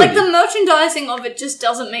 I agree with you. Like, the merchandising of it just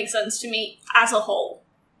doesn't make sense to me as a whole.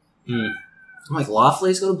 I'm like,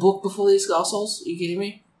 Laughly's got a book before these assholes? Are you kidding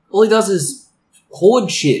me? All he does is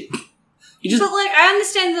hoard shit. But, like, I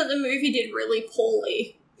understand that the movie did really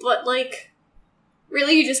poorly, but, like...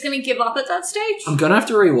 Really, you're just going to give up at that stage? I'm gonna have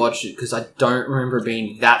to rewatch it because I don't remember it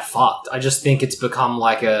being that fucked. I just think it's become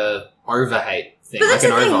like a overhate thing. But that's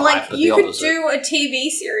like the an thing, overhype, like, but you the could opposite. do a TV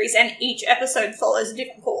series and each episode follows a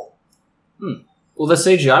different core. Well, the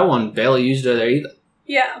CGI one barely used her there either.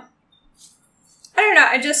 Yeah. I don't know,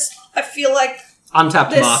 I feel like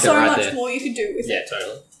Untapped there's market so right much there. more you could do with it. Yeah,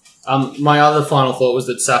 totally. My other final thought was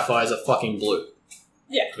that Sapphire's a fucking blue.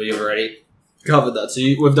 Yeah. But you've already covered that, so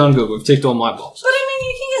we've done good. We've ticked all my boxes. But I mean,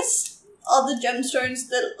 you can get other gemstones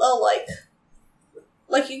that are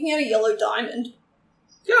like you can get a yellow diamond.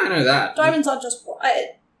 Yeah, I know that. Diamonds are just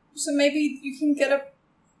white. So maybe you can get a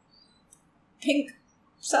pink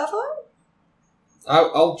sapphire?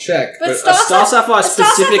 I'll check. But But Star a Star Sapphire a Star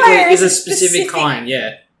specifically Sapphire is a is specific specific- kind,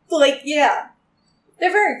 yeah. Like, yeah.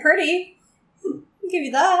 They're very pretty. I'll give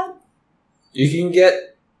you that. You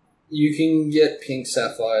can get pink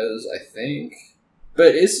sapphires, I think.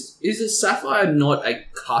 But is a sapphire not a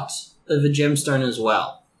cut of a gemstone as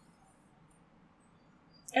well?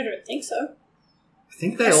 I don't think so. I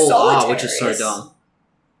think they A all are, which is so solitary is- dumb.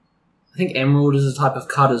 I think emerald is a type of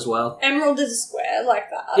cut as well. Emerald is a square like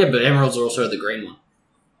that. Yeah, but emeralds are also the green one.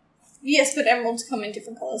 Yes, but emeralds come in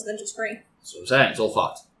different colours than just green. That's what I'm saying. It's all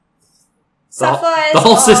fucked. Sapphires The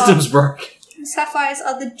whole are, system's broke. Sapphires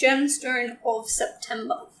are the gemstone of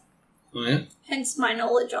September. Oh, yeah? Hence my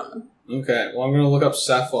knowledge on them. Okay, well, I'm going to look up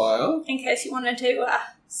sapphire. In case you wanted to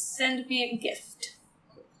send me a gift.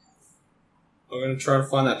 I'm going to try and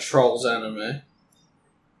find that Trolls anime.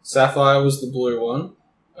 Sapphire was the blue one.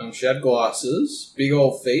 She had glasses, big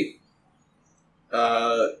old feet.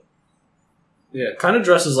 Yeah, kind of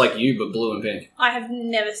dresses like you, but blue and pink. I have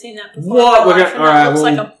never seen that before. What? In We're my life, gonna- and that alright, looks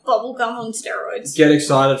well- like a bubble gum on steroids. Get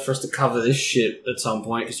excited for us to cover this shit at some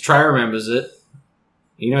point, because Trey remembers it.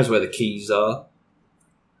 He knows where the keys are.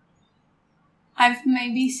 I've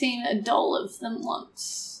maybe seen a doll of them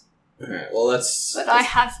once, Alright, well, that's... but I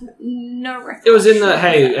have no recollection. It was in the, of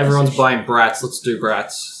hey, that everyone's position. buying Bratz, let's do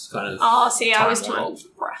Bratz kind of... Oh, see, I was too timeline. old for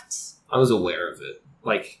brats. I was aware of it.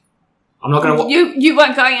 Like, I'm not gonna... You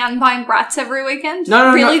weren't going out and buying brats every weekend?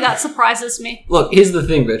 No. Really, that surprises me. Look, here's the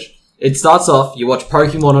thing, bitch. It starts off, you watch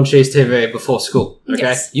Pokemon on Cheese TV before school, okay?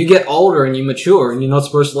 Yes. You get older and you mature and you're not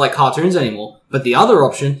supposed to like cartoons anymore. But the other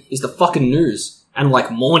option is the fucking news. And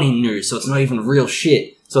like morning news, so it's not even real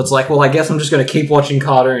shit. So it's like, well, I guess I'm just gonna keep watching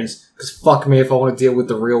cartoons, because fuck me if I want to deal with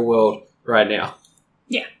the real world right now.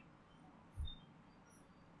 Yeah.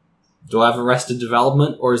 Do I have Arrested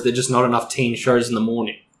Development, or is there just not enough teen shows in the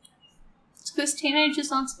morning? It's because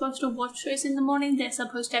teenagers aren't supposed to watch shows in the morning. They're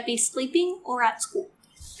supposed to be sleeping or at school.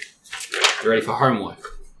 You ready for homework?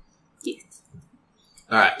 Yes.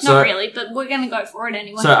 Alright, Not really, but we're going to go for it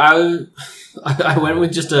anyway. So I went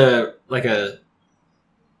with just a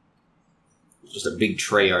big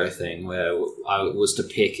trio thing where I was to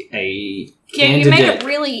pick a yeah, candidate. you made it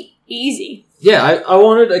really easy. Yeah, I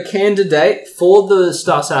wanted a candidate for the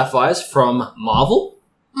Star Sapphires from Marvel,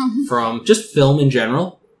 Mm-hmm. from just film in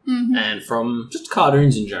general, Mm-hmm. and from just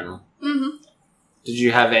cartoons in general. Mm-hmm. Did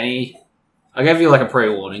you have any? I gave you like a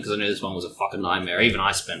pre-warning because I knew this one was a fucking nightmare. Even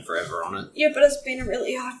I spent forever on it. Yeah, but it's been a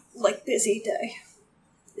really hard, busy day.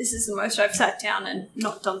 This is the most I've sat down and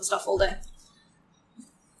not done stuff all day.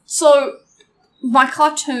 So, my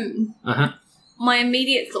cartoon, Uh-huh. my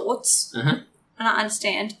immediate thoughts, Uh-huh. and I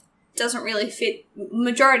understand, doesn't really fit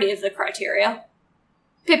majority of the criteria.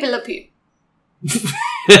 Pepe Le Pew.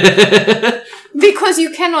 Because you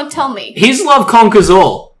cannot tell me. His love conquers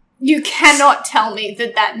all. You cannot tell me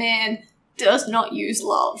that man does not use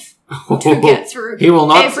love to get through He will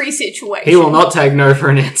not- every situation. He will not take no for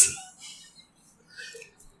an answer.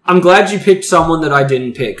 I'm glad you picked someone that I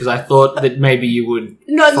didn't pick, because I thought that maybe you would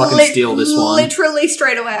fucking steal this one. Literally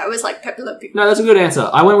straight away, I was like, Pepe Le Pew. No, that's a good answer.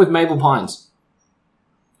 I went with Mabel Pines,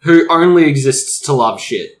 who only exists to love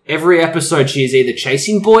shit. Every episode she is either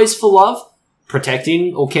chasing boys for love,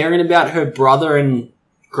 protecting, or caring about her brother and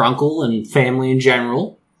grunkle and family in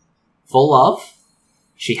general for love.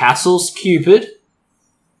 She hassles Cupid.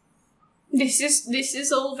 This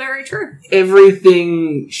is all very true.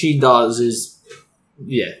 Everything she does is,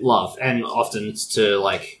 love. And often it's to,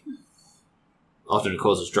 often it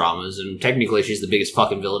causes dramas, and technically she's the biggest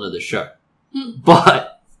fucking villain of the show.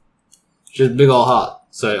 But she has a big old heart.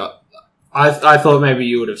 So I thought maybe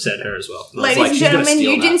you would have said her as well. And I was Ladies like, and she's gonna gentlemen,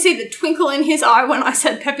 steal you that. didn't see the twinkle in his eye when I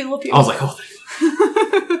said Pepe Le Pew. I was like, oh,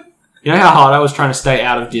 thank you. You know how hard I was trying to stay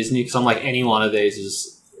out of Disney? Because I'm like, any one of these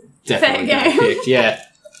is definitely Fair going to game. pick. Yeah.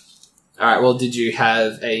 Alright, well, did you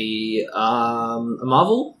have a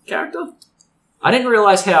Marvel character? I didn't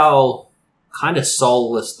realize how kind of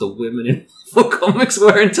soulless the women in Marvel comics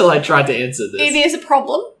were until I tried to answer this. It is a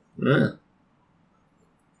problem. Yeah.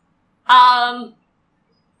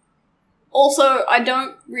 Also, I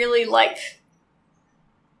don't really like...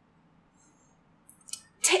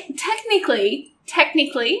 Technically,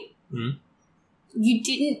 you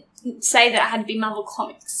didn't say that it had to be Marvel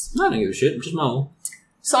Comics. I don't give a shit. I'm just Marvel.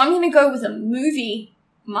 So I'm going to go with a movie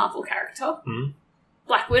Marvel character.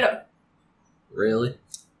 Black Widow. Really?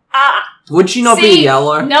 Would she not be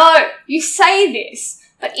yellow? No, you say this,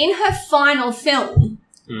 but in her final film,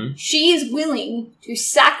 she is willing to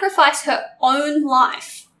sacrifice her own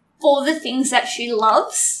life for the things that she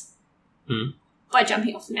loves by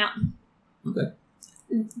jumping off the mountain. Okay.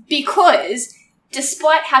 Because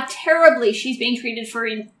despite how terribly she's been treated for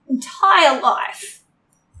her entire life,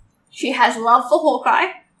 she has love for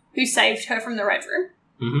Hawkeye, who saved her from the Red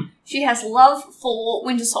Room. She has love for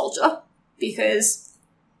Winter Soldier, because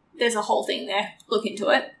there's a whole thing there. Look into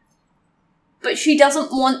it. But she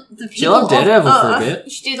doesn't want the people of Earth... She loved Daredevil for a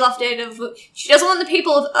bit. She did love Daredevil. She doesn't want the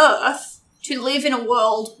people of Earth to live in a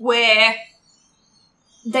world where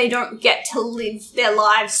they don't get to live their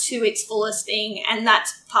lives to its fullest thing, and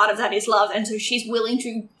that's part of that is love, and so she's willing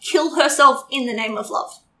to kill herself in the name of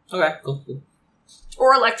love. Okay, cool.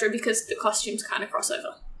 Or Elektra, because the costumes kind of cross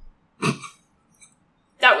over.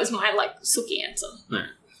 That was my, Suki answer. No.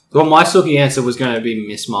 Well, my Suki answer was going to be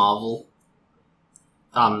Miss Marvel.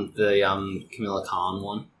 The Camilla Khan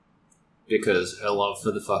one. Because her love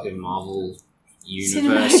for the fucking Marvel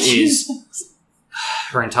universe is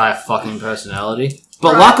her entire fucking personality.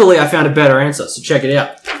 But luckily I found a better answer, so check it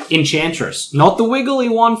out. Enchantress. Not the wiggly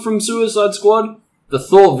one from Suicide Squad. The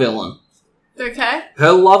Thor villain. Okay.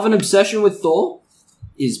 Her love and obsession with Thor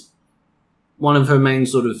is one of her main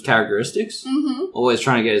sort of characteristics. Always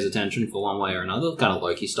trying to get his attention for one way or another, kind of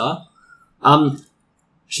Loki style.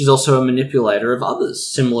 She's also a manipulator of others,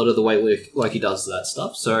 similar to the way Loki does that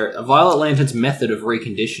stuff. So a Violet Lantern's method of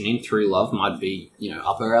reconditioning through love might be,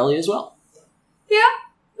 up her alley as well. Yeah,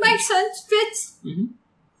 makes sense. Fits.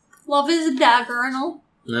 Love is a dagger and all.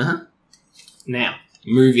 Now,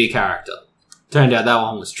 movie character. Turned out that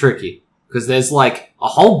one was tricky, because there's a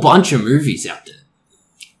whole bunch of movies out there.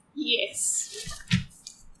 Yes.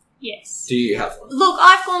 Do you have one? Look,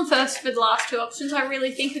 I've gone first for the last two options. I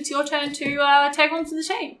really think it's your turn to take one for the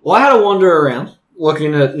team. Well, I had to wander around,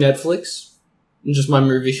 looking at Netflix, and just my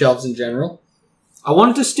movie shelves in general. I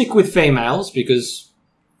wanted to stick with females, because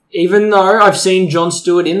even though I've seen Jon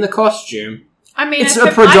Stewart in the costume, it's a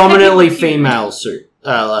predominantly female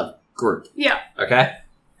group. Yeah. Okay?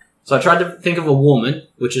 So I tried to think of a woman,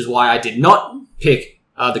 which is why I did not pick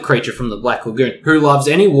the creature from the Black Lagoon, who loves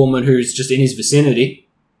any woman who's just in his vicinity.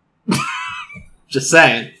 Just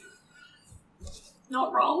saying.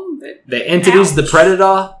 Not wrong, but... The entity's the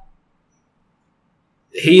Predator.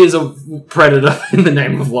 He is a predator in the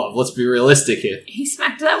name of love. Let's be realistic here. He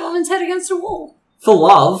smacked that woman's head against a wall. For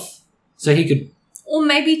love. So he could... Or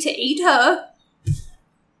maybe to eat her.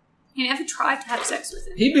 He never tried to have sex with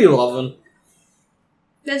her. He'd be loving.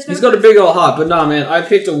 He's got a big old heart, but no, man. I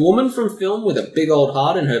picked a woman from film with a big old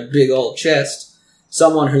heart in her big old chest.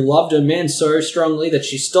 Someone who loved her man so strongly that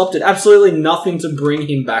she stopped at absolutely nothing to bring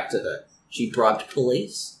him back to her. She bribed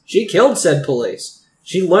police. She killed said police.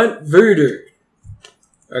 She learnt voodoo.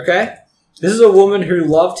 Okay? This is a woman who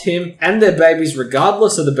loved him and their babies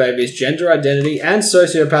regardless of the baby's gender identity and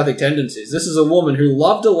sociopathic tendencies. This is a woman who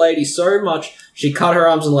loved a lady so much she cut her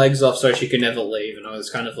arms and legs off so she could never leave. And I was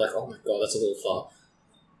kind of like, oh my god, that's a little far.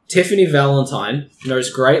 Tiffany Valentine knows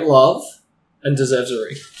great love and deserves a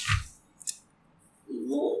ring.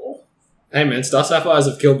 Hey man, Star Sapphires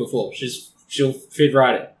have killed before. She'll fit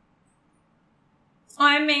right in.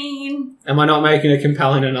 I mean... Am I not making a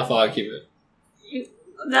compelling enough argument?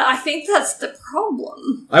 I think that's the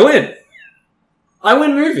problem. I win. I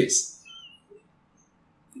win movies.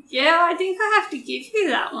 Yeah, I think I have to give you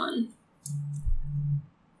that one.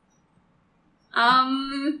 I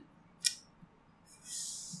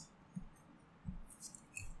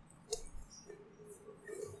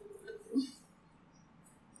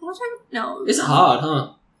don't know. It's hard,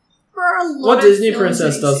 huh? For a lot what of Disney films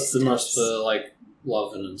princess and does the most for,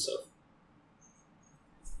 loving and stuff?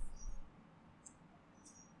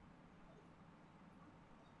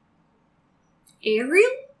 Ariel?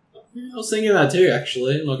 I was thinking that too,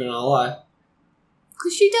 actually. I'm not gonna lie.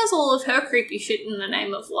 Because she does all of her creepy shit in the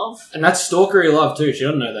name of love. And that's stalkery love too. She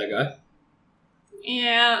doesn't know that guy.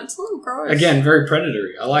 Yeah, it's a little gross. Again, very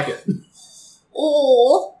predatory. I like it.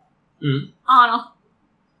 Or Anna.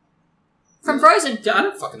 From Frozen. Yeah, I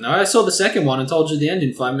don't fucking know. I saw the second one and told you the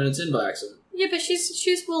ending 5 minutes in by accident. Yeah, but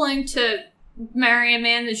she's willing to marry a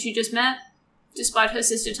man that she just met, despite her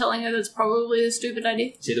sister telling her that's probably a stupid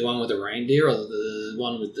idea. Is he the one with the reindeer or the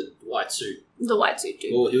one with the white suit. The white suit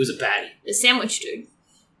dude. Well, he was a baddie. The sandwich dude.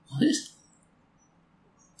 What?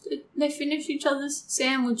 They finish each other's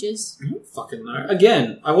sandwiches. I don't fucking know.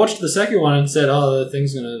 Again, I watched the second one and said, oh, the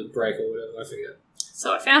thing's gonna break or whatever. I forget.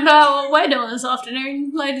 So I found out what we're doing this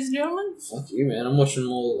afternoon, ladies and gentlemen. Fuck you, man. I'm watching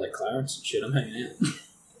more like Clarence and shit. I'm hanging out.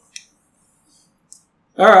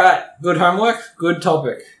 Alright. Good homework. Good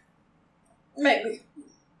topic. Maybe.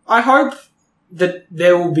 I hope that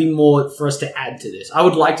there will be more for us to add to this. I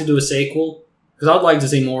would like to do a sequel because I would like to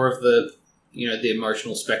see more of the, the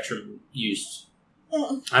emotional spectrum used.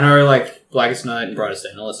 I know, like, Blackest Night and Brightest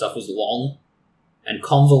Day and all that stuff was long and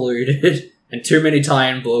convoluted and too many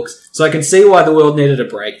tie-in books, so I can see why the world needed a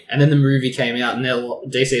break. And then the movie came out, and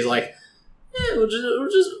DC's like, we're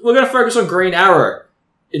going to focus on Green Arrow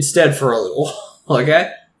instead for a little,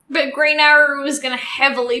 okay? But Green Arrow was going to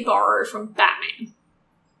heavily borrow from Batman.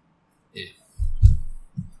 Yeah.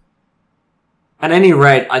 At any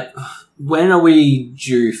rate, when are we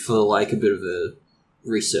due for, like, a bit of a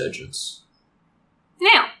resurgence?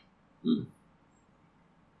 Now.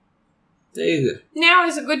 There you go. Now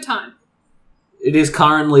is a good time. It is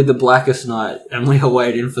currently the blackest night, and we are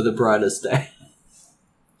waiting for the brightest day.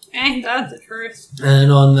 Ain't that the truth?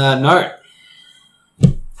 And on that note,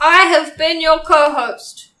 I have been your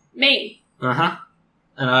co-host. Me. And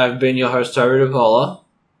I've been your host, Toby DePola.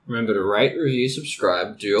 Remember to rate, review,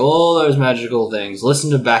 subscribe, do all those magical things, listen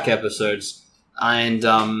to back episodes, and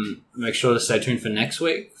make sure to stay tuned for next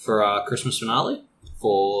week for our Christmas finale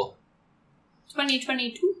for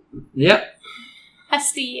 2022. Yep.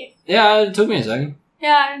 That's the year. Yeah, it took me a second.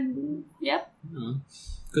 Yeah, yep.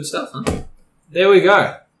 Good stuff, huh? There we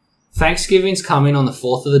go. Thanksgiving's coming on the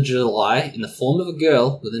 4th of July in the form of a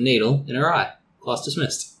girl with a needle in her eye. Class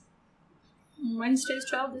dismissed. Wednesday's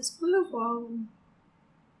child is full of woe.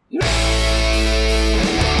 Yeah.